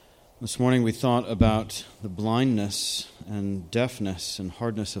This morning we thought about the blindness and deafness and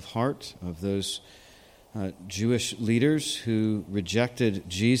hardness of heart of those Jewish leaders who rejected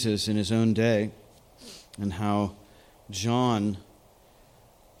Jesus in his own day, and how John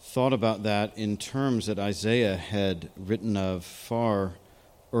thought about that in terms that Isaiah had written of far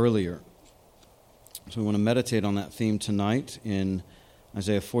earlier. So we want to meditate on that theme tonight in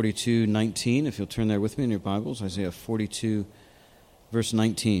Isaiah 42:19. If you'll turn there with me in your Bibles, Isaiah 42, verse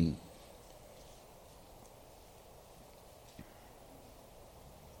 19.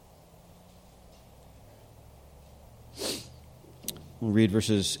 We'll read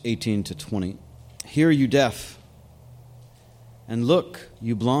verses 18 to 20. Hear, you deaf, and look,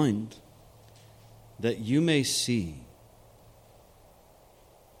 you blind, that you may see.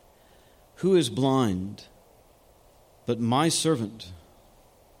 Who is blind but my servant,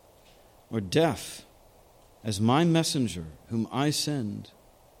 or deaf as my messenger whom I send?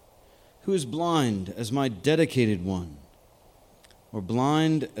 Who is blind as my dedicated one, or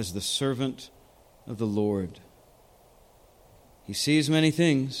blind as the servant of the Lord? He sees many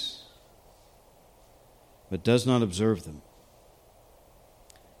things, but does not observe them.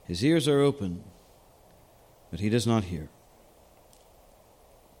 His ears are open, but he does not hear.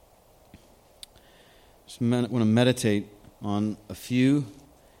 I want to meditate on a few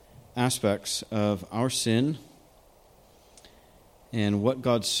aspects of our sin and what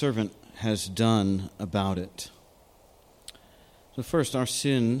God's servant has done about it. So first, our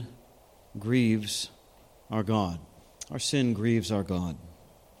sin grieves our God. Our sin grieves our God.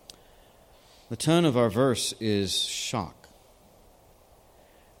 The tone of our verse is shock.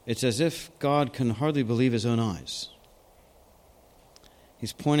 It's as if God can hardly believe his own eyes.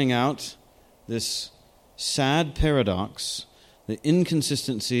 He's pointing out this sad paradox, the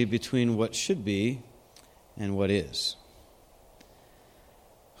inconsistency between what should be and what is.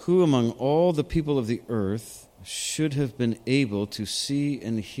 Who among all the people of the earth should have been able to see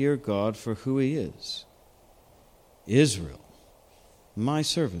and hear God for who he is? Israel, my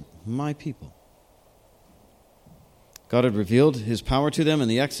servant, my people. God had revealed his power to them in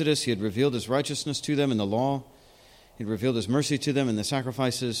the Exodus. He had revealed his righteousness to them in the law. He had revealed his mercy to them in the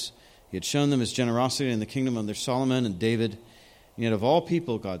sacrifices. He had shown them his generosity in the kingdom under Solomon and David. And yet of all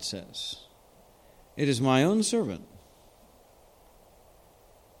people, God says, it is my own servant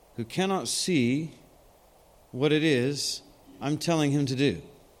who cannot see what it is I'm telling him to do.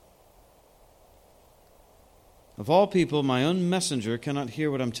 Of all people, my own messenger cannot hear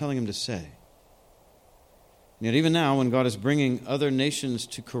what I'm telling him to say. And yet even now, when God is bringing other nations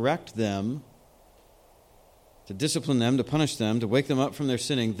to correct them, to discipline them, to punish them, to wake them up from their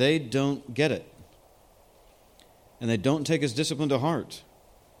sinning, they don't get it. And they don't take his discipline to heart.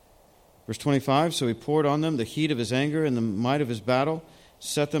 Verse 25, so he poured on them the heat of his anger and the might of his battle,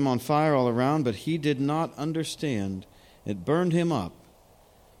 set them on fire all around, but he did not understand. It burned him up,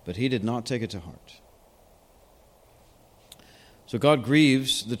 but he did not take it to heart. So God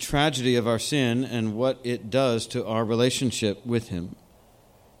grieves the tragedy of our sin and what it does to our relationship with him.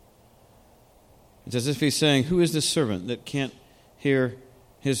 It's as if he's saying, who is this servant that can't hear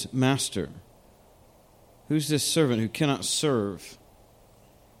his master? Who's this servant who cannot serve?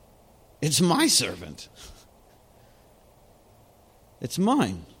 It's my servant. It's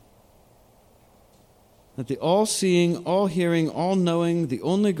mine. That the all-seeing, all-hearing, all-knowing, the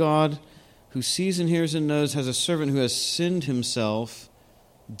only God who sees and hears and knows has a servant who has sinned himself,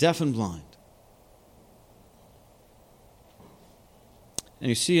 deaf and blind. And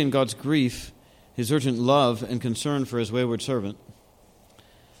you see in God's grief his urgent love and concern for his wayward servant.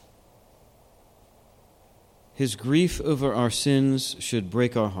 His grief over our sins should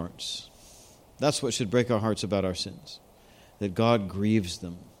break our hearts. That's what should break our hearts about our sins, that God grieves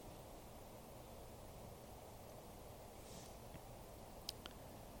them.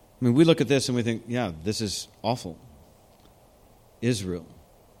 I mean, we look at this and we think, yeah, this is awful. Israel,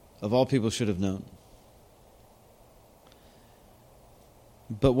 of all people, should have known.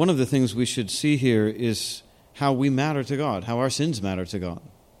 But one of the things we should see here is how we matter to God, how our sins matter to God.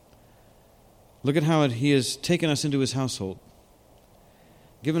 Look at how he has taken us into his household,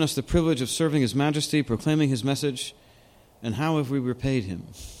 given us the privilege of serving his majesty, proclaiming his message, and how have we repaid him?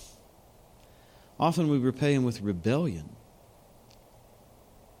 Often we repay him with rebellion.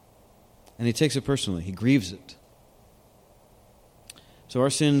 And he takes it personally. He grieves it. So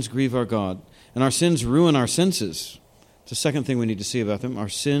our sins grieve our God. And our sins ruin our senses. It's the second thing we need to see about them. Our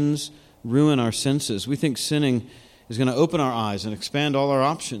sins ruin our senses. We think sinning is going to open our eyes and expand all our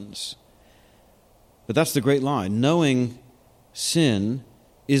options. But that's the great lie. Knowing sin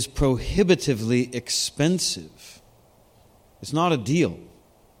is prohibitively expensive. It's not a deal.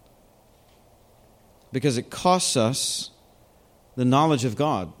 because it costs us the knowledge of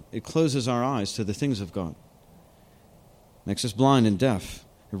God. It closes our eyes to the things of God. Makes us blind and deaf.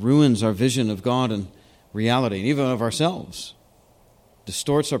 It ruins our vision of God and reality, and even of ourselves.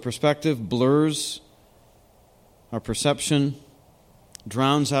 Distorts our perspective, blurs our perception,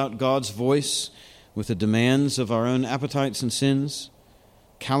 drowns out God's voice with the demands of our own appetites and sins,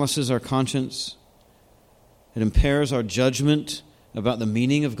 calluses our conscience. It impairs our judgment about the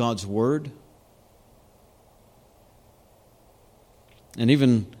meaning of God's word, and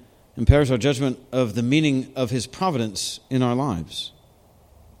even impairs our judgment of the meaning of His providence in our lives.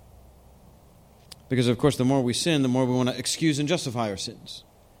 Because, of course, the more we sin, the more we want to excuse and justify our sins.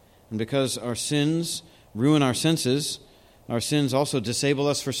 And because our sins ruin our senses, our sins also disable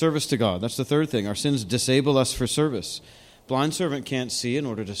us for service to God. That's the third thing. Our sins disable us for service. Blind servant can't see in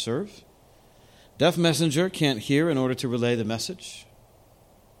order to serve. Deaf messenger can't hear in order to relay the message.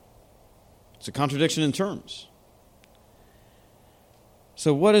 It's a contradiction in terms.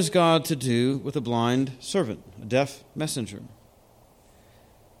 So what is God to do with a blind servant, a deaf messenger?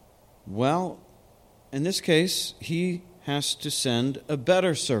 Well, in this case, He has to send a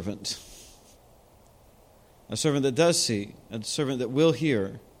better servant. A servant that does see, a servant that will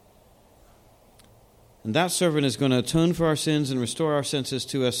hear. And that servant is going to atone for our sins and restore our senses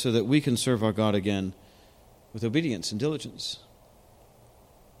to us so that we can serve our God again with obedience and diligence.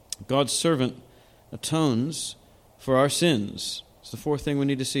 God's servant atones for our sins. It's the fourth thing we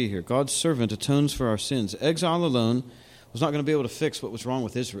need to see here. God's servant atones for our sins. Exile alone was not going to be able to fix what was wrong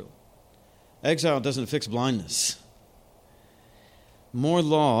with Israel. Exile doesn't fix blindness. More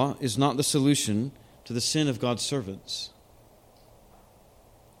law is not the solution to the sin of God's servants.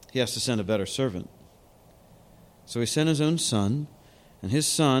 He has to send a better servant. So He sent His own Son, and His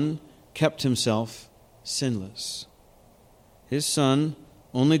Son kept Himself sinless. His Son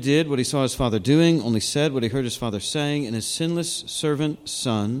only did what He saw His Father doing, only said what He heard His Father saying, and His sinless servant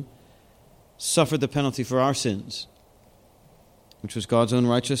Son suffered the penalty for our sins, which was God's own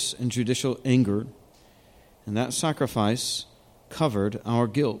righteous and judicial anger, and that sacrifice covered our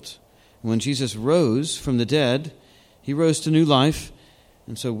guilt. And when Jesus rose from the dead, He rose to new life,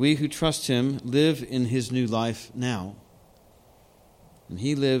 and so we who trust Him live in His new life now. And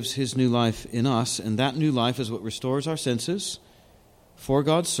He lives His new life in us, and that new life is what restores our senses for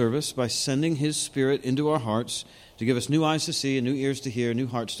God's service by sending His Spirit into our hearts to give us new eyes to see and new ears to hear, new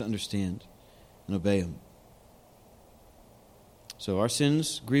hearts to understand and obey Him. So our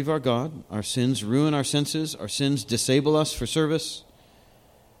sins grieve our God, our sins ruin our senses, our sins disable us for service.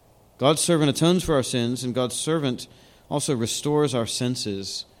 God's servant atones for our sins, and God's servant also restores our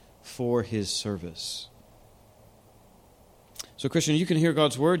senses for His service. So, Christian, you can hear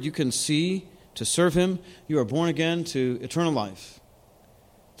God's word, you can see to serve Him, you are born again to eternal life.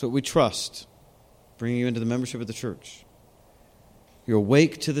 That's what we trust, bringing you into the membership of the church. You're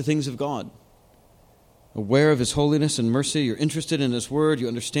awake to the things of God, aware of His holiness and mercy. You're interested in His word. You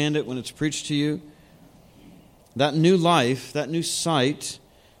understand it when it's preached to you. That new life, that new sight,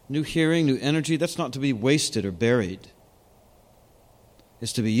 new hearing, new energy, that's not to be wasted or buried.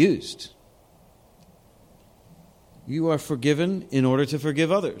 It's to be used. You are forgiven in order to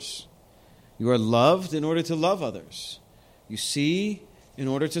forgive others. You are loved in order to love others. You see in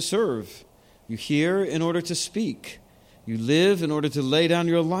order to serve. You hear in order to speak. You live in order to lay down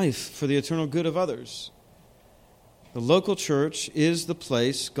your life for the eternal good of others. The local church is the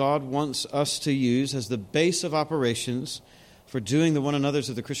place God wants us to use as the base of operations for doing the one another's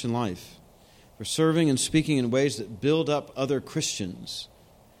of the Christian life, for serving and speaking in ways that build up other Christians,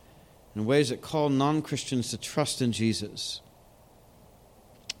 in ways that call non-Christians to trust in Jesus.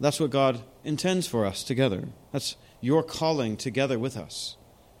 That's what God intends for us together. That's your calling together with us.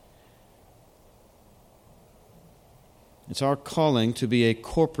 It's our calling to be a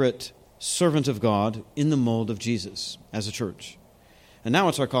corporate servant of God in the mold of Jesus as a church. And now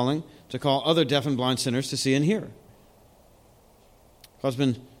it's our calling to call other deaf and blind sinners to see and hear. God's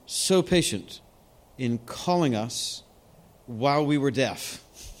been so patient in calling us while we were deaf.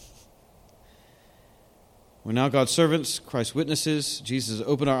 We're now God's servants, Christ's witnesses. Jesus has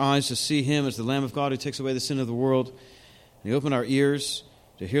opened our eyes to see Him as the Lamb of God who takes away the sin of the world. And He opened our ears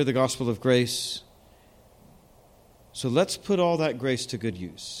to hear the gospel of grace. So let's put all that grace to good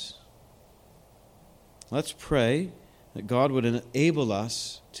use. Let's pray that God would enable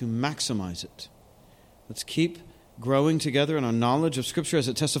us to maximize it. Let's keep growing together in our knowledge of Scripture as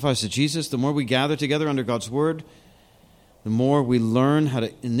it testifies to Jesus. The more we gather together under God's Word, the more we learn how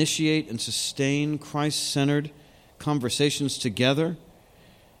to initiate and sustain Christ-centered conversations together.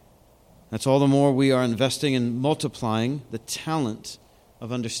 That's all the more we are investing in multiplying the talent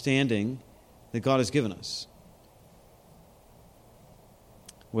of understanding that God has given us.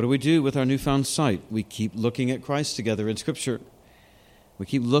 What do we do with our newfound sight? We keep looking at Christ together in Scripture. We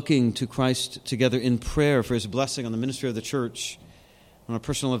keep looking to Christ together in prayer for His blessing on the ministry of the church, on our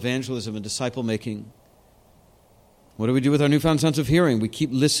personal evangelism and disciple-making. What do we do with our newfound sense of hearing? We keep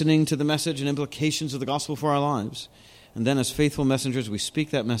listening to the message and implications of the gospel for our lives. And then as faithful messengers, we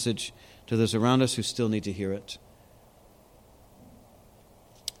speak that message to those around us who still need to hear it.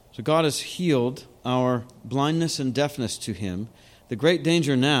 So God has healed our blindness and deafness to Him. The great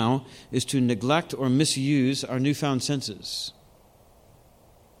danger now is to neglect or misuse our newfound senses.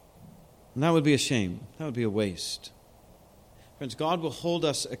 And that would be a shame. That would be a waste. Friends, God will hold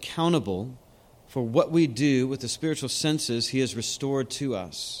us accountable for what we do with the spiritual senses He has restored to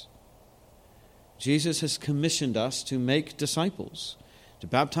us. Jesus has commissioned us to make disciples, to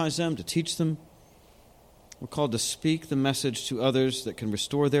baptize them, to teach them. We're called to speak the message to others that can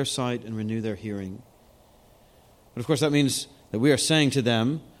restore their sight and renew their hearing. But of course that means that we are saying to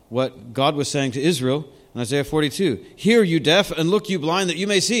them what God was saying to Israel in Isaiah 42. Hear, you deaf, and look, you blind, that you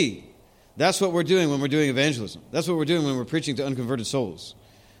may see. That's what we're doing when we're doing evangelism. That's what we're doing when we're preaching to unconverted souls.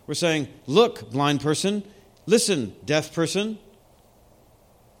 We're saying, look, blind person, listen, deaf person.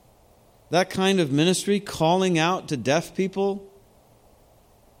 That kind of ministry, calling out to deaf people,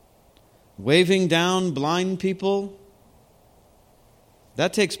 waving down blind people,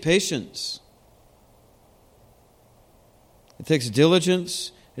 that takes patience. It takes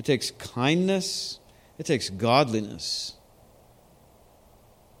diligence. It takes kindness. It takes godliness.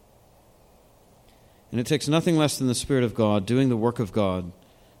 And it takes nothing less than the Spirit of God doing the work of God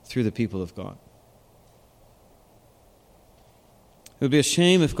through the people of God. It would be a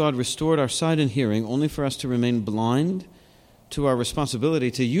shame if God restored our sight and hearing only for us to remain blind to our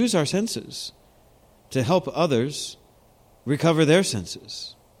responsibility to use our senses to help others recover their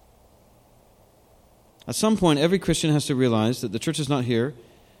senses. At some point, every Christian has to realize that the church is not here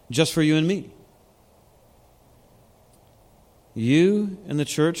just for you and me. You and the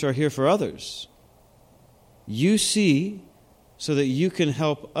church are here for others. You see so that you can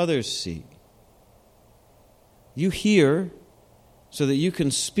help others see. You hear so that you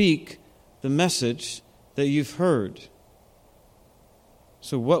can speak the message that you've heard.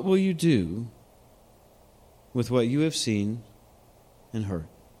 So what will you do with what you have seen and heard?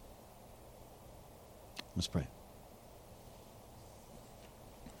 Let's pray.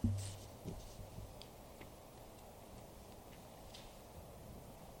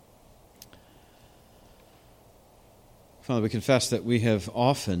 Father, we confess that we have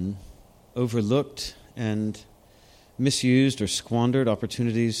often overlooked and misused or squandered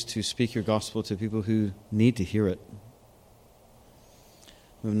opportunities to speak your gospel to people who need to hear it.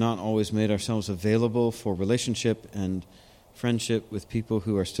 We have not always made ourselves available for relationship and friendship with people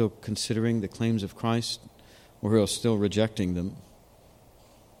who are still considering the claims of Christ or who are still rejecting them.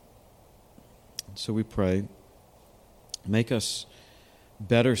 So we pray, make us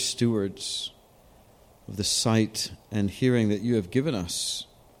better stewards of the sight and hearing that you have given us.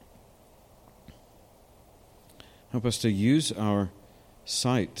 Help us to use our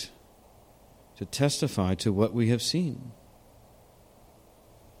sight to testify to what we have seen.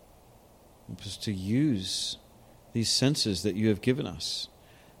 Help us to use these senses that you have given us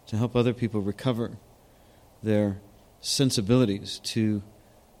to help other people recover their sensibilities to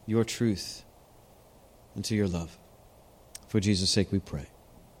your truth and to your love. For Jesus' sake we pray.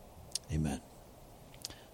 Amen.